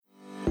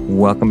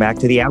Welcome back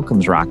to the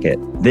Outcomes Rocket.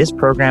 This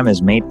program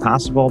is made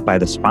possible by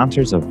the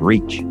sponsors of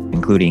Reach,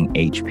 including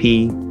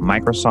HP,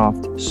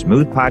 Microsoft,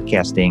 Smooth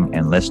Podcasting,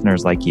 and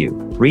listeners like you.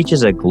 Reach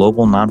is a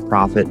global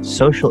nonprofit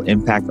social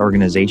impact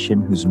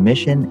organization whose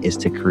mission is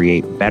to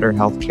create better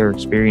healthcare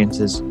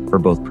experiences for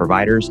both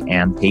providers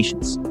and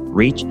patients.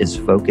 Reach is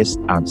focused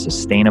on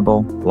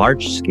sustainable,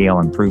 large-scale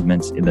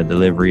improvements in the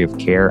delivery of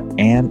care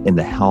and in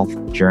the health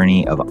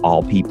journey of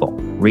all people.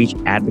 Reach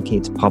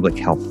advocates public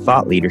health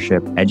thought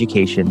leadership,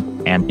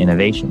 education, and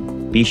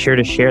innovation. Be sure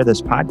to share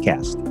this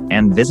podcast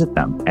and visit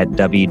them at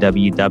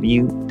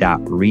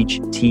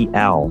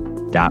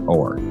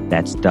www.reachtl.org.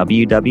 That's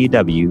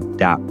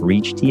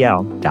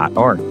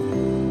www.reachtl.org.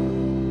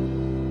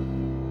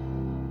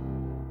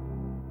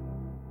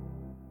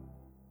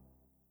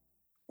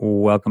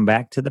 Welcome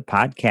back to the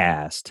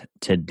podcast.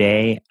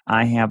 Today,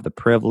 I have the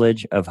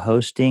privilege of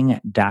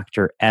hosting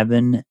Dr.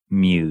 Evan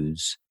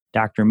Muse.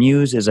 Dr.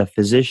 Muse is a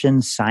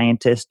physician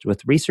scientist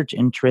with research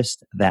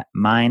interests that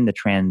mine the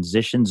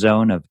transition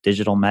zone of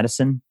digital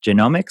medicine,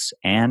 genomics,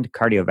 and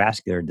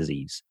cardiovascular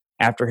disease.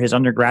 After his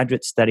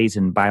undergraduate studies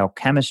in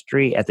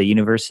biochemistry at the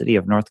University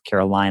of North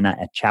Carolina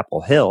at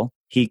Chapel Hill,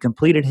 he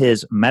completed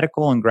his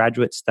medical and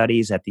graduate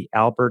studies at the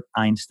Albert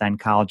Einstein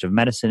College of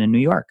Medicine in New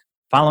York.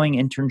 Following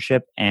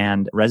internship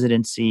and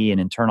residency in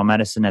internal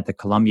medicine at the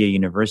Columbia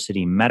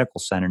University Medical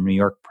Center, New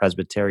York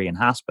Presbyterian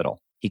Hospital,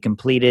 he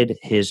completed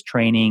his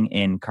training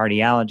in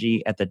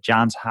cardiology at the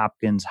Johns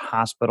Hopkins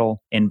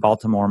Hospital in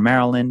Baltimore,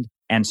 Maryland,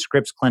 and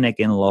Scripps Clinic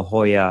in La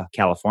Jolla,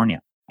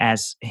 California.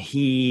 As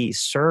he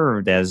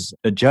served as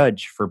a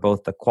judge for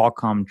both the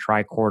Qualcomm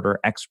Tricorder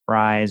X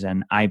Prize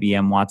and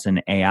IBM Watson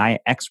AI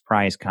X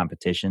Prize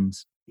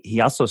competitions, he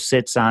also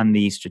sits on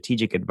the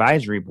Strategic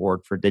Advisory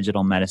Board for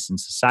Digital Medicine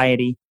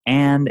Society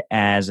and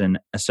as an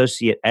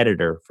associate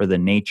editor for the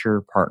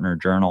Nature partner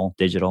journal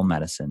Digital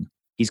Medicine.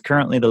 He's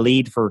currently the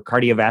lead for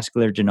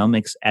cardiovascular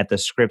genomics at the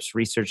Scripps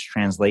Research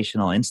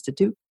Translational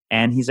Institute,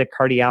 and he's a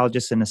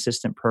cardiologist and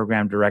assistant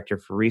program director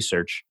for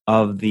research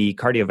of the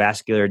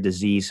Cardiovascular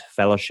Disease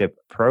Fellowship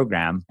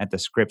Program at the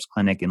Scripps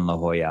Clinic in La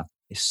Jolla.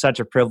 It's such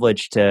a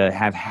privilege to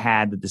have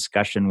had the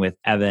discussion with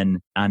Evan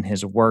on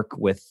his work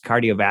with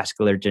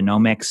cardiovascular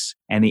genomics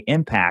and the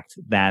impact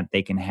that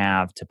they can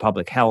have to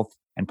public health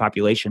and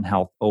population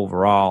health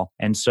overall.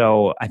 And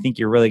so I think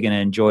you're really going to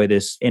enjoy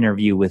this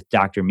interview with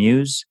Dr.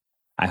 Muse.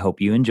 I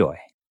hope you enjoy.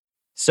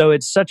 So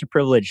it's such a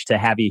privilege to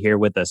have you here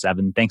with us,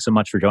 Evan. Thanks so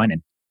much for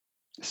joining.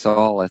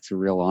 Saul, it's a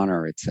real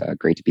honor. It's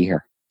great to be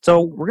here.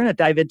 So we're going to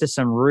dive into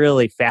some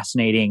really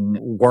fascinating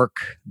work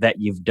that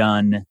you've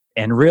done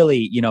and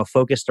really,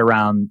 focused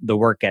around the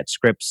work at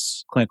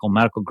Scripps Clinical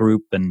Medical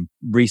Group and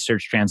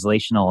Research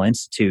Translational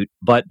Institute.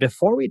 But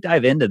before we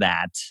dive into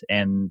that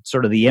and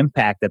sort of the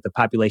impact at the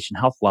population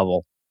health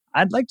level,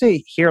 I'd like to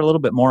hear a little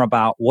bit more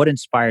about what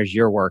inspires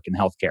your work in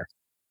healthcare.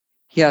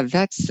 Yeah,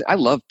 I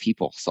love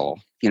people, Saul.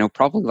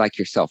 Probably like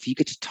yourself. You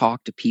get to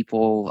talk to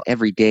people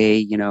every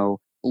day,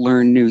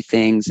 learn new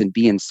things and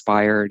be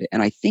inspired.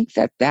 And I think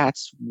that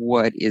that's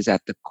what is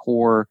at the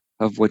core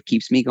of what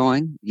keeps me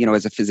going.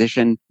 As a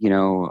physician,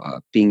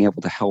 being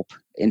able to help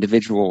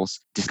individuals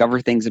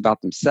discover things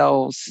about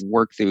themselves,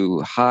 work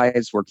through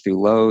highs, work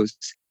through lows.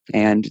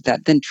 And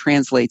that then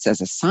translates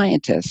as a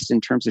scientist in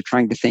terms of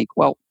trying to think,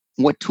 well,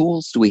 what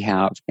tools do we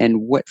have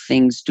and what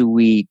things do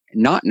we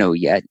not know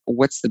yet?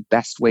 What's the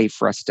best way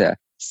for us to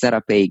set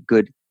up a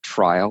good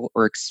trial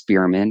or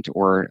experiment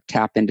or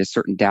tap into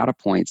certain data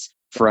points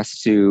for us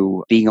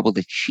to being able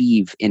to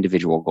achieve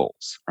individual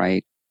goals,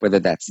 right? Whether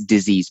that's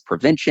disease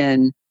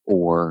prevention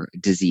or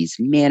disease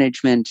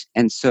management.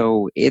 And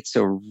so it's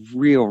a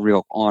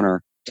real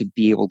honor to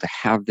be able to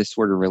have this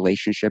sort of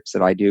relationships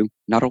that I do,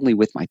 not only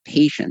with my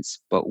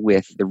patients, but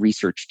with the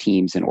research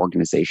teams and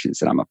organizations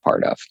that I'm a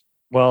part of.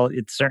 Well,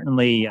 it's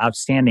certainly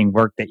outstanding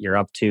work that you're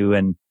up to.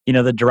 And,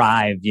 the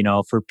drive,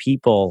 for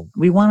people,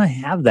 we want to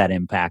have that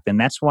impact. And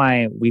that's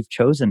why we've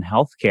chosen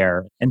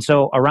healthcare. And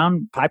so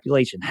around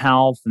population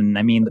health, and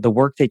the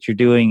work that you're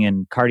doing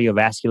in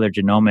cardiovascular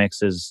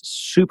genomics is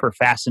super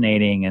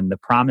fascinating and the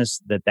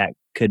promise that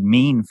could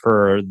mean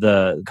for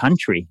the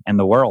country and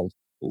the world.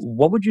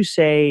 What would you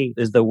say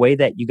is the way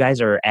that you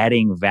guys are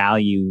adding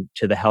value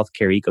to the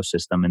healthcare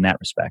ecosystem in that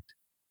respect?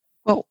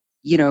 Well,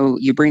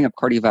 you bring up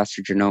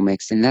cardiovascular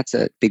genomics, and that's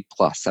a big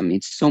plus.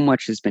 So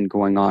much has been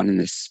going on in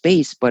this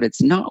space, but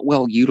it's not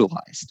well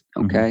utilized.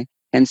 Okay. Mm-hmm.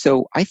 And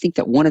so I think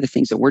that one of the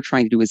things that we're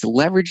trying to do is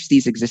leverage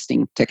these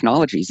existing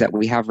technologies that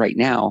we have right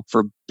now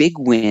for big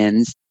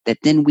wins that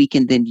then we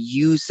can then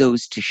use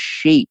those to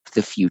shape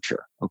the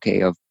future,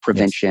 of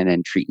prevention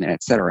and treatment,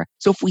 et cetera.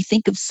 So if we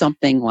think of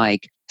something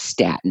like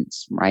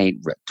statins, right?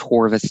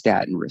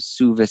 Atorvastatin,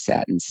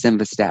 rosuvastatin,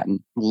 simvastatin,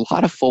 a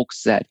lot of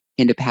folks that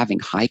end up having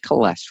high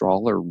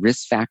cholesterol or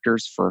risk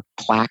factors for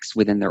plaques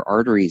within their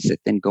arteries that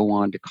then go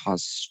on to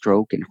cause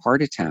stroke and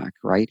heart attack,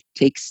 right?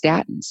 Take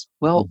statins.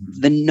 Well,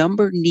 the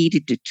number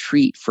needed to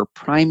treat for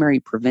primary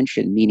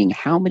prevention, meaning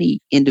how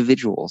many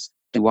individuals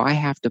do I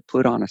have to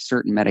put on a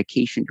certain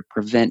medication to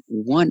prevent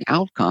one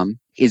outcome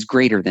is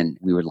greater than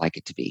we would like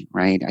it to be,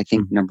 right? I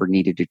think number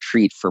needed to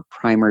treat for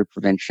primary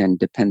prevention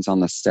depends on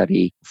the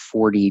study,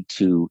 40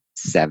 to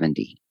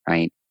 70,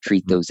 right?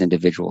 Treat those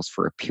individuals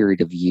for a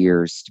period of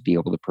years to be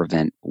able to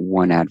prevent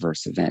one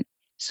adverse event.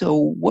 So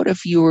what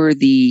if you're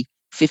the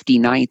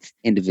 59th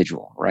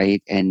individual,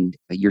 right? And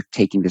you're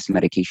taking this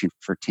medication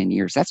for 10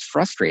 years. That's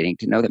frustrating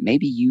to know that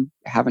maybe you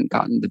haven't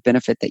gotten the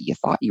benefit that you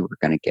thought you were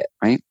going to get,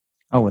 right?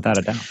 Oh, without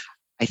a doubt.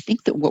 I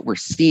think that what we're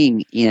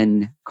seeing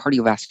in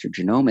cardiovascular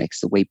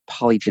genomics, the way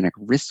polygenic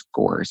risk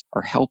scores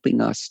are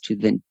helping us to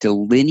then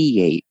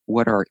delineate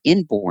what our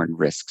inborn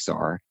risks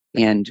are.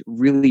 And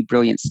really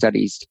brilliant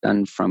studies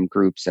done from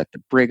groups at the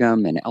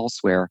Brigham and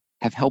elsewhere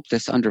have helped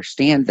us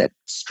understand that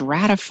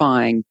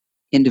stratifying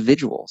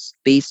individuals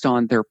based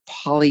on their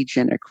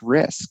polygenic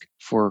risk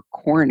for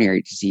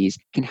coronary disease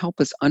can help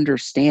us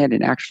understand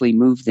and actually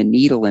move the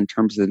needle in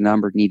terms of the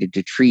number needed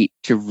to treat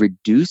to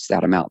reduce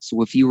that amount.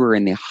 So if you were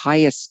in the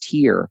highest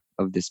tier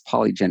of this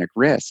polygenic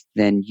risk,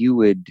 then you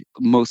would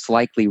most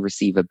likely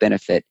receive a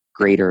benefit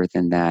greater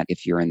than that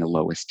if you're in the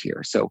lowest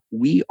tier. So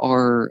we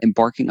are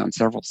embarking on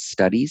several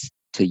studies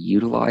to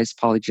utilize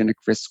polygenic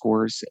risk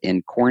scores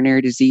in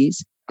coronary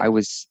disease. I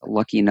was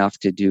lucky enough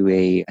to do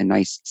a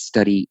nice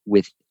study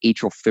with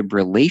atrial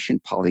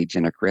fibrillation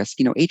polygenic risk.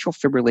 Atrial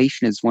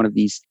fibrillation is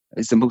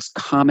is the most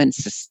common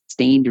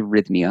sustained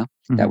arrhythmia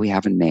that we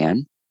have in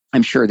man.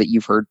 I'm sure that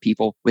you've heard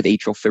people with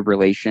atrial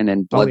fibrillation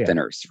and blood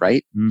thinners,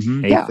 right?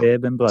 Yeah.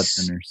 AFib and blood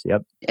thinners.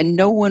 Yep. And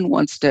no one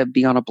wants to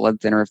be on a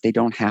blood thinner if they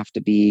don't have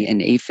to be.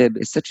 And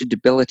AFib is such a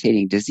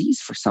debilitating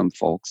disease for some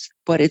folks,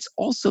 but it's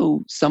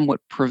also somewhat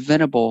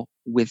preventable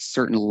with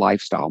certain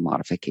lifestyle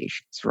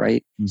modifications,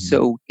 right?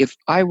 So if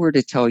I were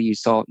to tell you,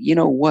 Saul, you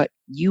know what?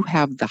 You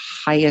have the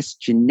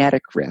highest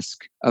genetic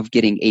risk of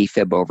getting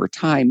AFib over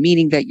time,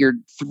 meaning that you're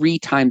 3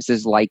 times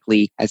as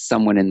likely as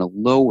someone in the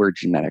lower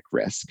genetic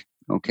risk.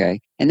 Okay.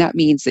 And that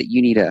means that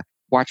you need to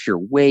watch your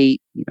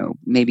weight,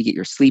 maybe get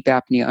your sleep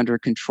apnea under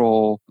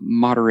control,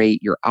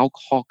 moderate your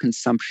alcohol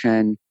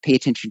consumption, pay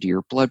attention to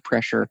your blood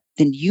pressure,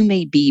 then you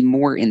may be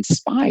more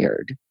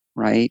inspired,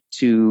 right,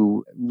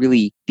 to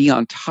really be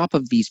on top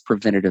of these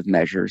preventative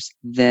measures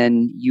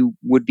than you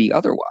would be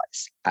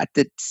otherwise. At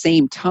the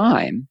same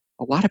time,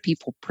 a lot of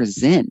people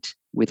present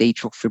with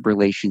atrial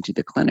fibrillation to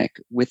the clinic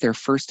with their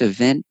first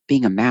event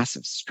being a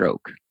massive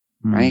stroke,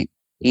 right?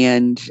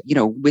 And,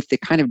 with the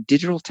kind of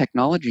digital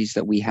technologies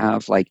that we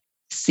have, like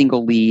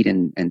single lead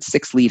and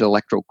 6 lead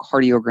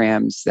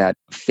electrocardiograms that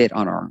fit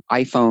on our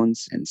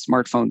iPhones and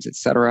smartphones, et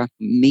cetera,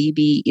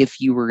 maybe if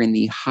you were in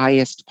the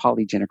highest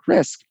polygenic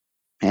risk,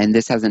 and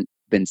this hasn't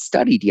been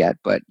studied yet,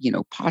 but,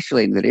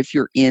 postulating that if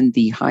you're in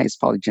the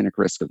highest polygenic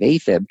risk of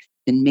AFib,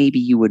 then maybe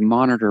you would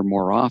monitor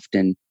more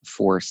often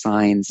for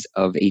signs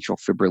of atrial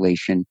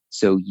fibrillation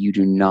so you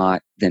do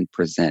not then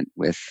present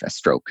with a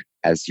stroke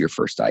as your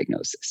first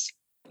diagnosis.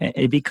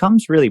 It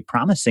becomes really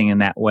promising in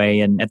that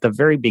way. And at the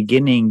very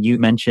beginning, you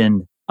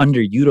mentioned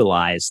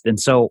underutilized. And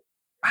so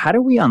how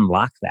do we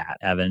unlock that,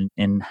 Evan?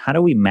 And how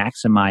do we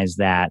maximize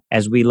that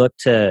as we look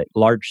to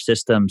large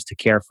systems to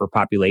care for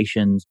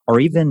populations or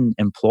even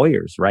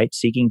employers, right?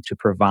 Seeking to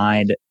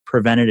provide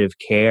preventative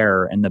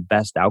care and the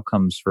best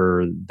outcomes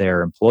for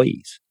their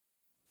employees.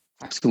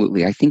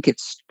 Absolutely. I think it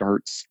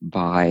starts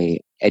by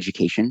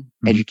education,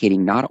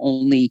 educating not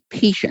only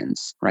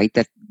patients, right,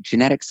 that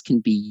genetics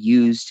can be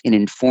used in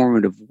an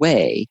informative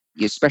way,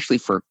 especially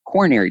for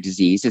coronary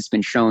disease. It's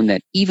been shown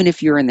that even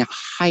if you're in the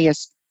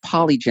highest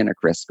polygenic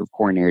risk of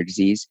coronary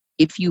disease,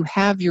 if you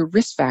have your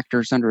risk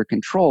factors under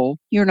control,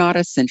 you're not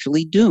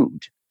essentially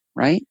doomed,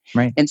 right?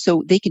 Right. And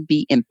so they can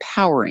be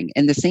empowering.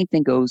 And the same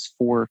thing goes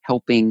for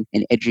helping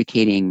and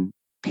educating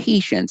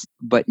patients,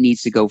 but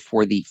needs to go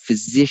for the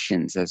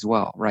physicians as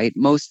well, right?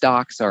 Most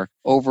docs are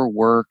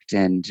overworked,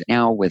 and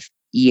now with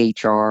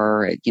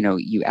EHR,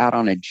 you add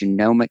on a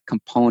genomic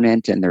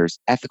component and there's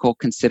ethical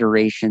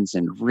considerations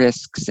and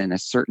risks and a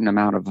certain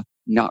amount of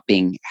not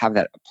have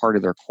that part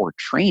of their core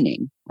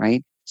training,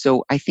 right?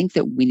 So I think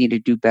that we need to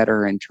do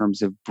better in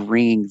terms of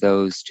bringing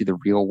those to the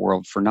real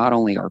world for not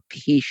only our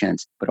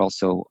patients, but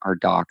also our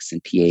docs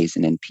and PAs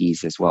and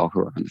NPs as well,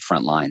 who are on the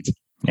front lines.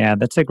 Yeah,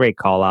 that's a great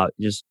call out.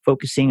 Just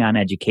focusing on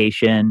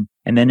education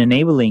and then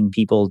enabling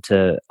people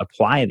to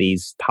apply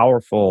these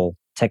powerful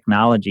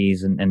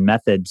technologies and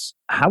methods.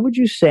 How would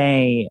you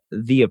say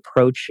the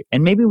approach,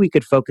 and maybe we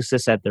could focus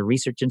this at the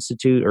Research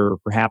Institute or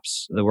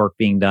perhaps the work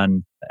being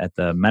done at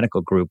the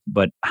medical group,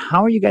 but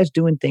how are you guys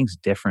doing things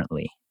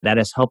differently that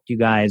has helped you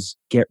guys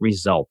get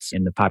results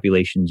in the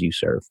populations you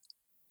serve?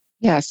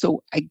 Yeah,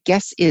 so I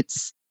guess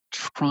it's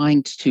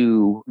trying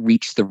to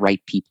reach the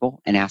right people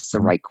and ask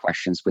the right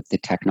questions with the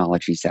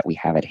technologies that we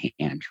have at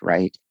hand,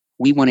 right?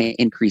 We want to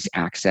increase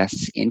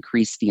access,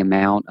 increase the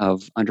amount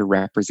of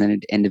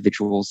underrepresented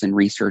individuals in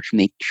research,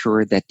 make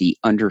sure that the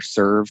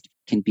underserved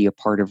can be a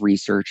part of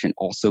research and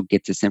also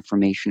get this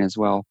information as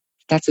well.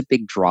 That's a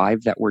big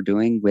drive that we're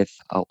doing with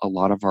a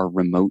lot of our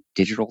remote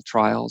digital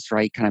trials,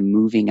 right? Kind of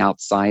moving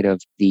outside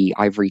of the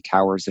ivory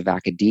towers of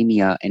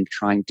academia and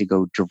trying to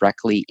go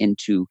directly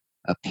into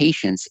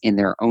patients in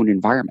their own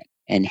environment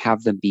and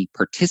have them be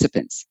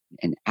participants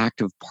and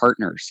active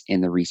partners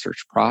in the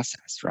research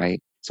process,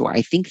 right? So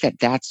I think that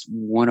that's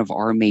one of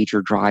our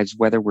major drives,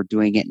 whether we're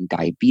doing it in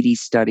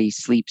diabetes studies,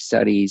 sleep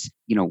studies,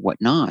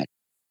 whatnot.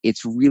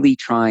 It's really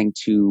trying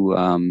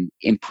to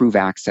improve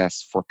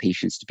access for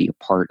patients to be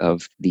a part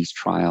of these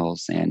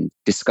trials and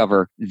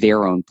discover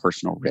their own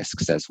personal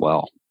risks as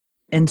well.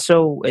 And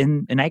so,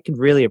 and I can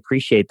really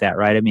appreciate that,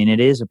 right? I mean, it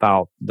is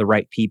about the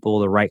right people,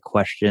 the right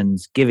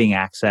questions, giving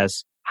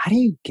access. How do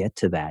you get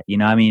to that?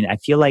 I mean, I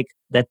feel like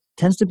that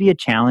tends to be a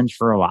challenge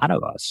for a lot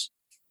of us.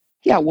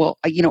 Yeah, well,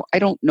 I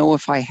don't know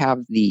if I have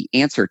the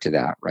answer to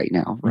that right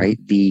now, right?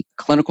 Mhm. The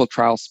clinical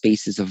trial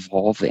space is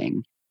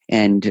evolving.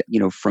 And,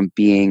 from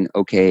being,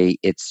 okay,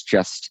 it's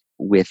just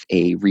with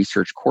a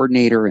research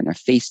coordinator and a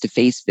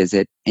face-to-face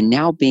visit, and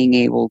now being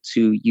able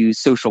to use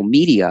social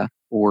media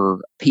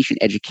or patient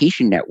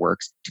education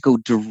networks to go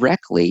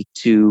directly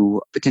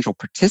to potential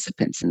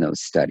participants in those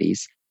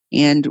studies.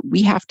 And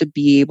we have to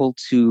be able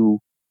to,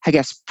 I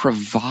guess,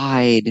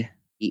 provide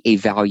a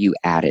value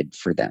added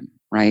for them,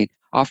 right?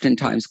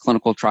 Oftentimes,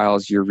 clinical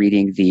trials, you're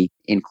reading the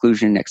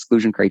inclusion,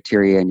 exclusion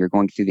criteria, and you're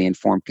going through the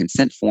informed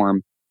consent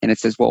form. And it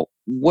says, well,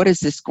 what is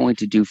this going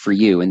to do for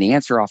you? And the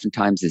answer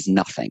oftentimes is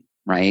nothing,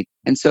 right?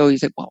 And so you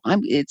say, well,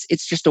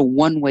 it's just a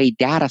one-way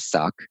data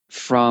suck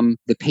from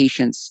the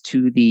patients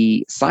to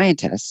the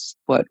scientists.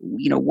 But,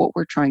 what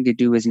we're trying to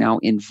do is now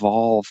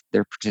involve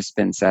their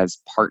participants as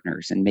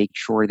partners and make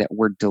sure that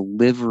we're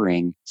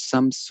delivering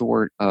some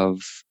sort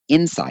of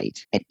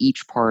insight at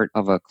each part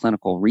of a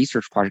clinical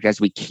research project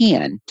as we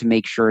can to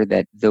make sure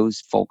that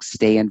those folks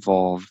stay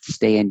involved,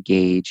 stay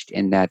engaged,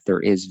 and that there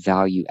is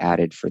value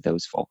added for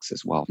those folks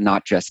as well,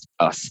 not just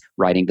us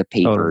writing the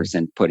Totally. papers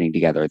and putting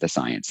together the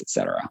science, et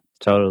cetera.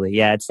 Totally.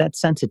 Yeah, it's that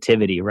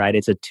sensitivity, right?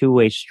 It's a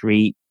two-way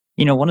street.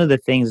 One of the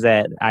things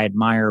that I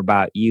admire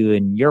about you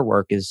and your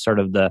work is sort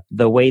of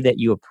the way that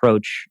you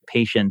approach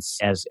patients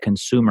as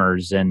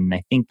consumers. And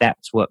I think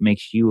that's what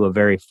makes you a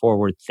very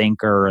forward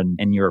thinker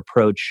and your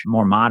approach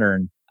more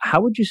modern. How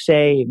would you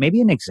say,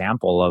 maybe an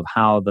example of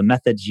how the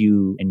methods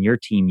you and your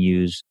team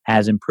use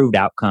has improved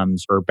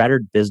outcomes or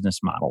bettered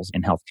business models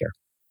in healthcare?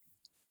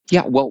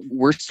 Yeah, well,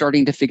 we're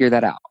starting to figure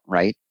that out,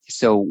 right?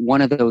 So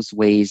one of those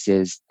ways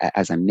is,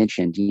 as I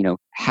mentioned,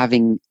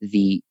 having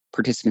the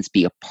participants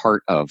be a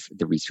part of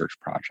the research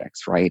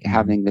projects, right? Mhm.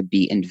 Having them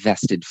be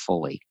invested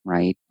fully,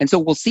 right? And so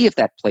we'll see if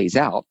that plays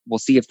out. We'll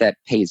see if that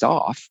pays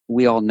off.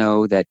 We all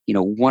know that,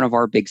 one of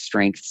our big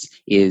strengths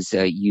is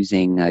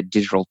using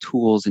digital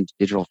tools and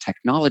digital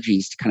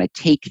technologies to kind of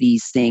take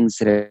these things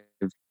that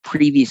have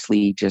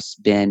previously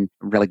just been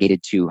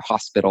relegated to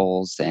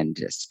hospitals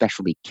and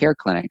specialty care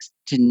clinics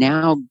to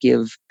now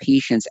give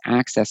patients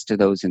access to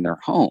those in their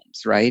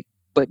homes, right?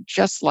 But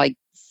just like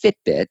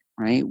Fitbit,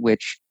 right,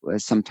 which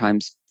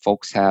sometimes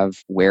folks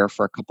wear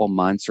for a couple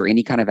months or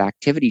any kind of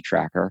activity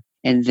tracker,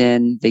 and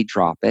then they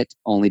drop it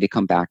only to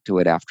come back to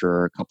it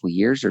after a couple of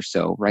years or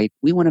so, right?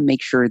 We want to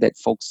make sure that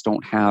folks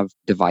don't have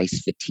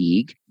device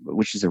fatigue,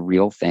 which is a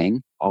real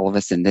thing. All of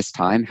us in this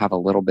time have a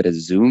little bit of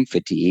Zoom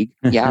fatigue.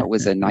 Yeah, it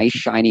was a nice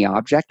shiny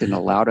object and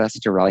allowed us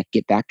to really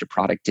get back to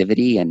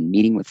productivity and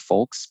meeting with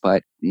folks.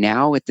 But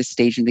now at this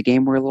stage in the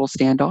game, we're a little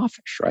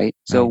standoffish, right?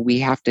 So Right. we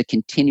have to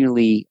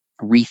continually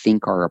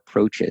rethink our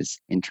approaches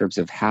in terms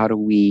of how do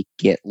we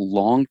get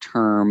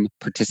long-term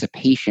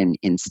participation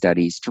in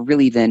studies to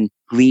really then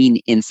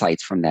glean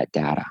insights from that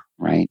data,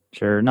 right?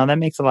 Sure. No, that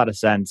makes a lot of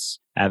sense,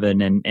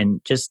 Evan.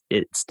 And just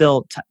it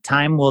still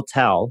time will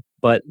tell,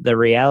 but the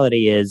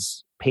reality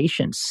is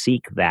patients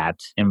seek that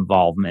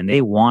involvement.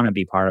 They want to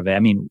be part of it.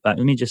 I mean, let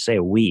me just say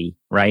we,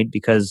 right?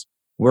 Because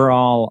we're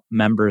all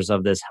members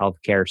of this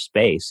healthcare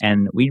space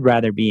and we'd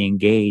rather be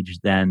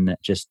engaged than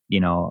just,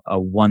 a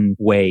one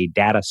way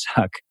data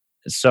suck.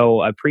 So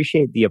I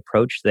appreciate the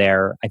approach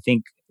there. I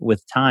think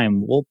with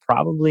time, we'll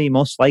probably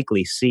most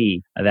likely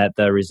see that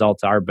the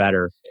results are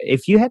better.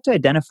 If you had to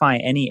identify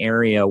any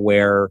area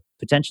where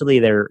potentially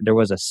there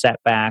was a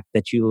setback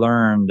that you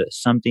learned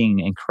something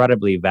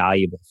incredibly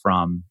valuable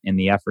from in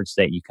the efforts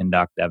that you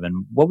conduct,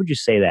 Evan, what would you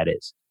say that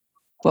is?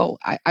 Well,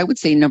 I would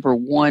say number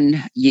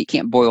one, you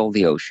can't boil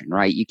the ocean,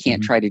 right? You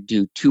can't Mhm. try to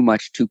do too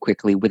much too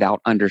quickly without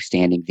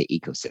understanding the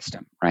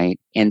ecosystem, right?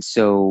 And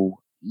so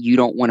you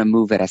don't want to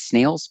move at a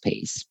snail's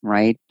pace,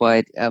 right?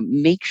 But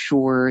make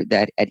sure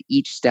that at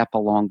each step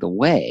along the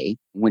way,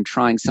 when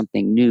trying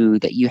something new,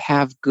 that you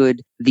have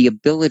the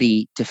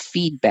ability to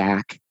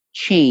feedback,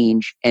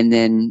 change, and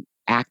then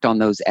act on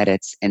those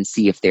edits and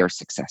see if they're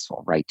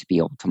successful, right? To be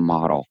able to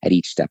model at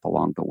each step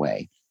along the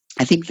way.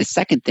 I think the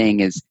second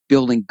thing is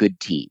building good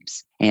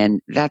teams.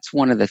 And that's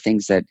one of the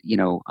things that,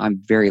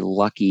 I'm very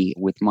lucky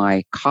with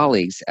my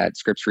colleagues at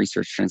Scripps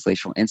Research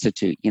Translational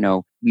Institute.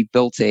 We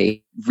built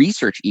a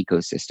research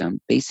ecosystem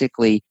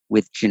basically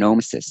with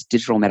genomicists,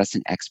 digital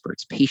medicine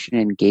experts,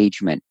 patient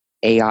engagement,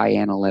 AI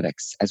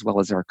analytics, as well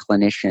as our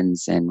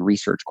clinicians and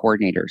research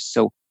coordinators.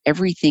 So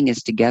everything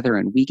is together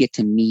and we get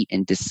to meet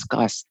and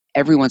discuss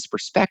everyone's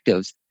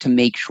perspectives to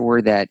make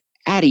sure that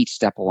at each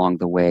step along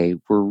the way,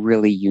 we're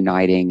really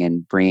uniting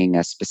and bringing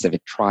a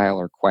specific trial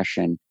or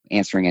question,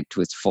 answering it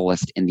to its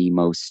fullest in the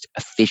most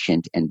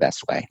efficient and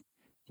best way.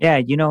 Yeah,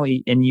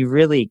 and you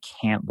really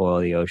can't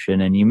boil the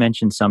ocean. And you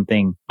mentioned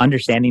something,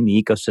 understanding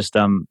the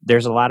ecosystem.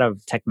 There's a lot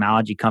of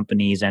technology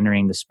companies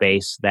entering the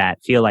space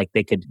that feel like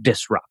they could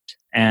disrupt.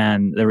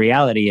 And the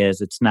reality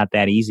is it's not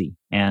that easy.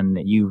 And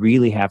you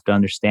really have to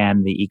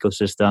understand the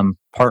ecosystem,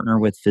 partner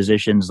with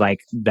physicians like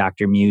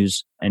Dr.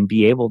 Muse, and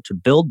be able to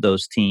build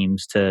those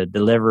teams to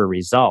deliver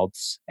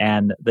results.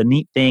 And the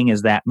neat thing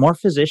is that more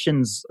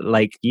physicians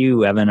like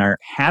you, Evan, are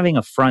having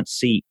a front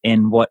seat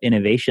in what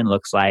innovation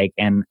looks like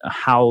and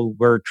how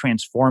we're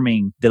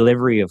transforming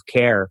delivery of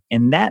care.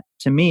 And that,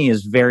 to me,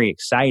 is very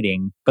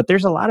exciting. But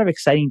there's a lot of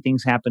exciting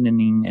things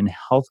happening in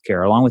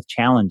healthcare, along with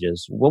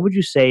challenges. What would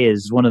you say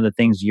is one of the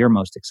things you're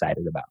most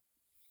excited about?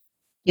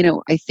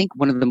 I think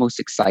one of the most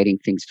exciting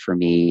things for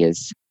me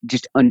is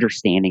just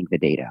understanding the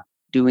data,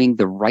 doing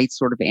the right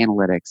sort of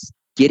analytics,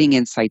 getting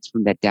insights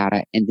from that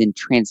data, and then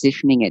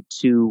transitioning it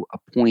to a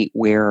point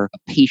where a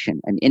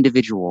patient, an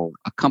individual,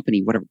 a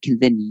company, whatever, can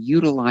then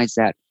utilize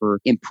that for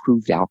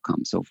improved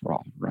outcomes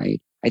overall,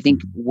 right? I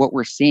think what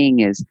we're seeing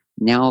is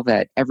now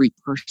that every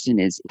person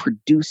is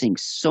producing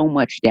so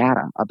much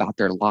data about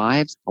their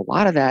lives, a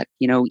lot of that,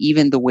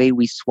 even the way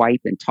we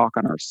swipe and talk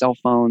on our cell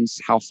phones,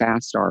 how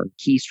fast our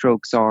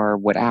keystrokes are,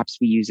 what apps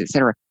we use, et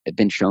cetera, have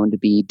been shown to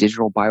be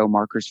digital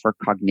biomarkers for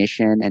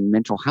cognition and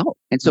mental health.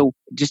 And so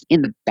just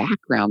in the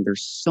background,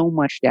 there's so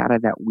much data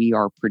that we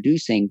are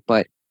producing,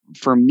 but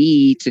for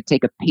me to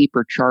take a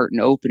paper chart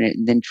and open it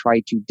and then try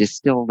to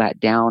distill that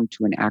down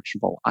to an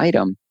actionable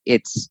item,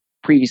 it's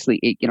previously,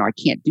 I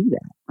can't do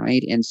that,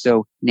 right? And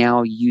so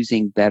now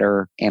using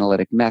better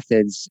analytic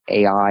methods,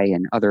 AI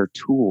and other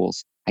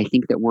tools, I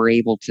think that we're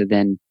able to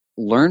then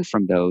learn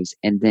from those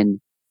and then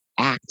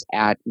act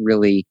at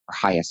really our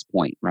highest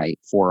point, right,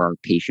 for our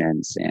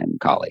patients and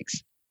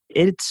colleagues.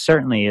 It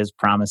certainly is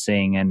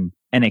promising and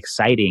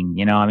exciting.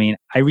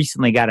 I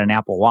recently got an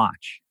Apple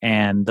Watch,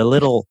 and the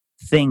little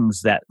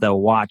things that the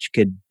watch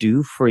could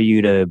do for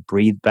you to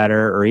breathe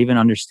better or even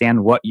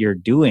understand what you're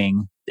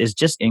doing is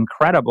just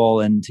incredible.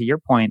 And to your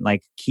point,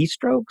 like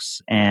keystrokes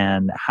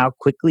and how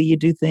quickly you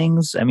do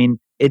things.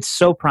 It's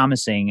so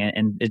promising,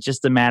 and it's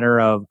just a matter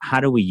of how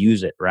do we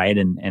use it, right?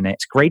 And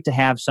it's great to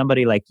have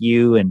somebody like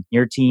you and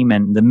your team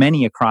and the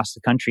many across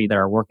the country that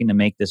are working to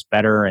make this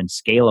better and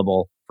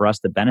scalable for us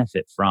to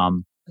benefit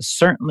from.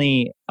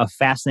 Certainly a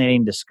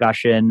fascinating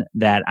discussion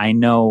that I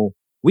know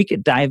we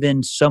could dive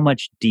in so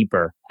much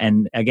deeper.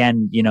 And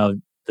again,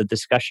 the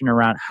discussion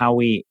around how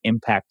we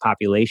impact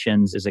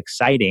populations is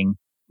exciting,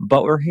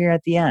 but we're here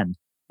at the end.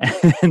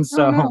 And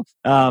so,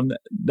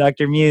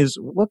 Dr. Muse,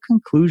 what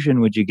conclusion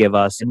would you give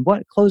us and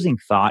what closing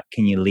thought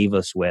can you leave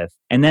us with?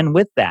 And then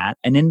with that,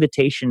 an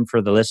invitation for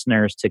the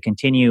listeners to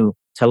continue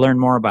to learn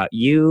more about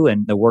you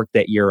and the work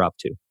that you're up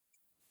to.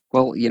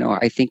 Well,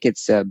 I think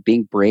it's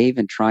being brave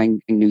and trying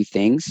new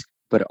things,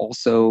 but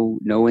also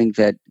knowing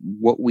that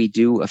what we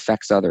do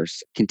affects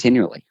others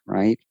continually,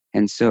 right?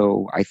 And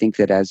so I think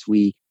that as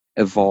we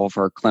evolve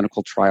our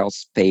clinical trial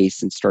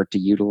space and start to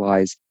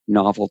utilize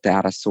novel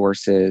data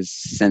sources,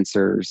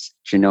 sensors,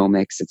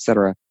 genomics, et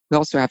cetera, we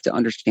also have to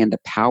understand the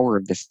power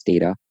of this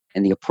data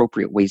and the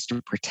appropriate ways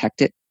to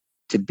protect it,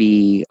 to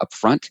be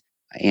upfront,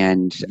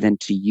 and then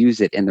to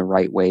use it in the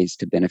right ways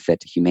to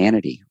benefit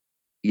humanity.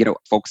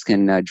 Folks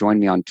can join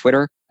me on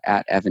Twitter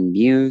at Evan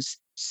Muse,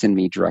 send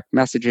me direct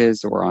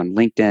messages, or on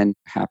LinkedIn.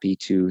 Happy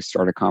to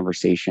start a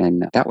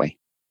conversation that way.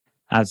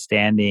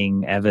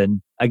 Outstanding,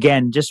 Evan.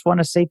 Again, just want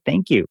to say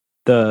thank you.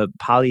 The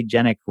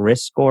polygenic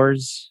risk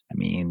scores,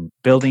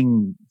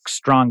 building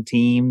strong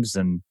teams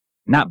and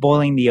not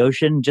boiling the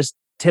ocean, just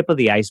tip of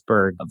the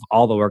iceberg of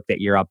all the work that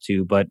you're up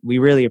to. But we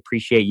really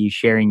appreciate you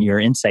sharing your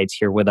insights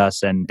here with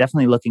us and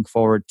definitely looking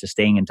forward to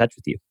staying in touch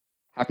with you.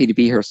 Happy to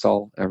be here,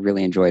 Saul. I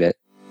really enjoyed it.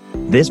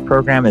 This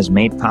program is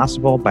made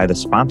possible by the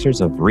sponsors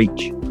of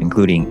Reach,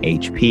 including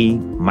HP,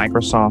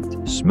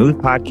 Microsoft,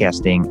 Smooth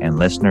Podcasting, and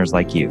listeners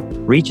like you.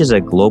 Reach is a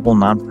global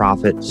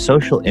nonprofit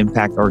social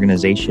impact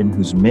organization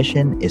whose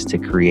mission is to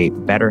create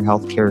better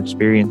healthcare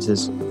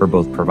experiences for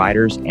both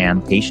providers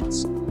and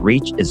patients.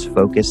 Reach is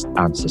focused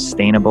on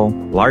sustainable,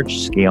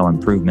 large-scale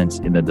improvements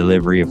in the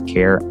delivery of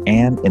care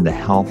and in the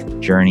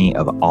health journey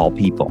of all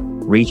people.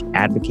 Reach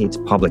advocates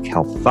public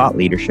health thought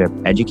leadership,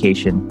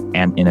 education,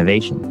 and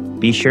innovation.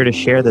 Be sure to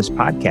share this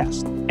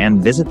podcast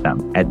and visit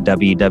them at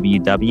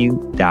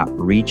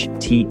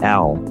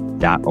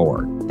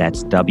www.reachtl.org.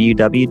 That's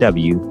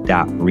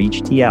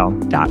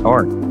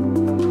www.reachtl.org.